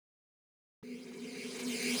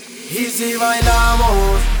Y si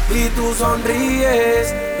bailamos y tú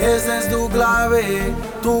sonríes, esa es tu clave,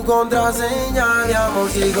 tu contraseña de amor.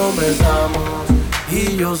 Si conversamos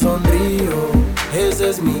y yo sonrío, esa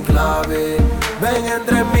es mi clave. Ven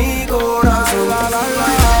entre mi corazón, la, la, la.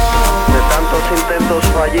 De tantos intentos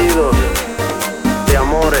fallidos, de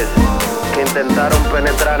amores que intentaron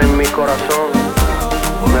penetrar en mi corazón,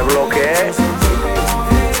 me bloqueé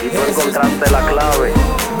y tú encontraste la clave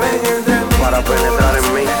para penetrar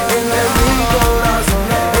en mí. Entre mi corazón,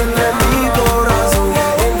 entre mi corazón,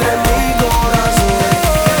 entre mi corazón.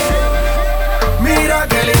 Mira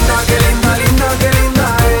qué linda, qué linda, linda, qué linda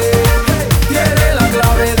es. Tiene la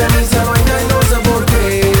clave de mi dueña y no sé por qué.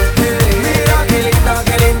 Mira qué linda,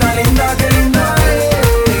 qué linda, linda, qué linda es.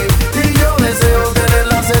 Y yo deseo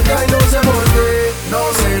tenerla cerca y no sé por qué. No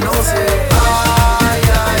sé, no sé. Ay,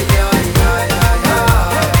 ay, ay, ay, ay, ay.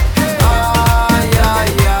 Ay, ay,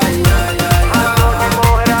 ay, ay, ay. Anonimo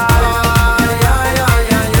Gerald. Ay, ay, ay,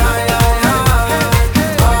 ay, ay, ay.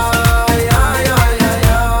 Ay, ay, ay, ay,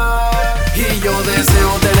 ay. Y yo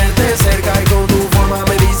deseo tenerte cerca y con tu forma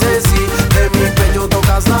me dices sí. De mi pecho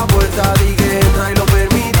tocas la puerta, dije entra y lo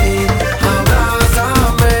permití.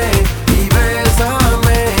 Abrázame y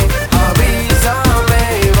bésame, avísame,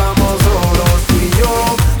 vamos solos tú y yo.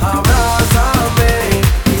 Abrázame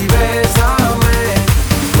y bésame,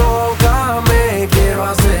 tócame, quiero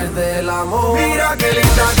hacerte el amor. Mira qué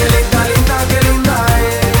linda, qué linda, linda, qué linda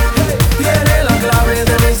es. Tiene la clave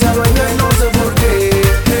de mi dueña y no sé por qué.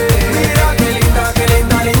 Mira qué linda, qué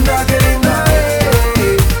linda, linda, qué linda es.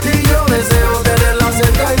 Y yo deseo tenerla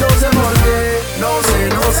cerca y no sé por qué. No sé,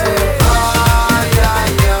 no sé. Ay,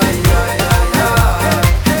 ay, ay, ay, ay, ay.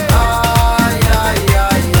 Ay, ay,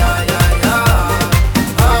 ay, ay, ay, ay.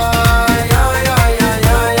 Ay, ay, ay, ay,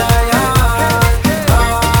 ay, ay, ay.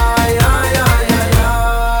 Ay, ay, ay, ay,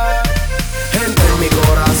 ay. Entra en mi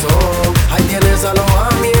corazón, ahí tienes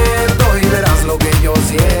alojamiento y verás lo que yo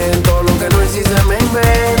siento, lo que no hiciste me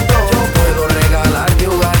invento. Yo puedo regalarte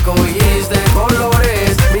un arcoíris de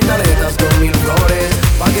colores, mil aletas con mil flores,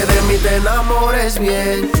 pa' que de mí te enamores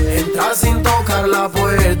bien. Entra sin tocar la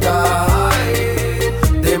puerta, ay,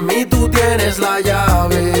 de mí tú tienes la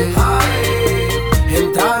llave, ay,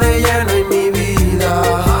 entra de lleno en mi vida,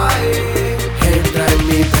 ay, entra en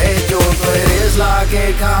mi pecho, tú eres la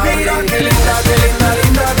que cabe. Mira qué linda, qué linda,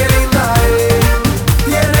 linda, qué linda es.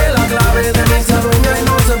 Tiene la clave de mi dueña y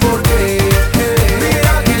no sé por qué.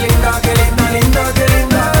 Mira qué linda, qué linda, linda, qué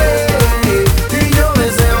linda es. Y yo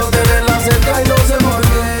deseo tenerla cerca y no sé por qué.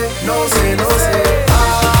 No sé, no sé.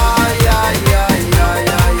 Ay, ay, ay, ay,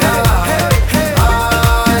 ay, ay.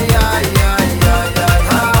 Ay, ay, ay, ay, ay,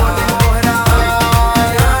 ay.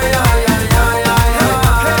 Ay, ay, ay, ay, ay, ay, ay.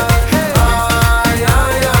 Ay,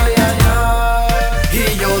 ay, ay, ay, ay.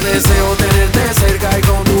 Y yo deseo tenerte cerca y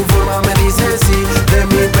con tu forma me dices sí. De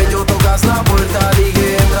mi pecho tocas la puerta,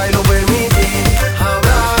 dije entra y lo permití.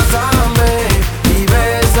 Abrázame y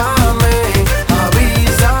bésame,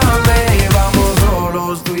 avísame, vamos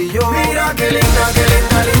solos tú y yo. Mira qué linda, qué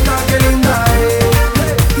linda, linda, qué linda es.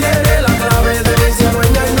 Tiene la clave de mi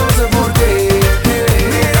dueña y no sé por qué.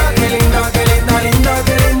 Mira qué linda, qué linda, linda,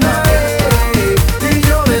 qué linda es. Y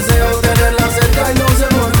yo deseo tenerla cerca y no sé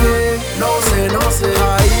por qué. No sé, no sé.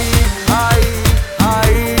 Ay,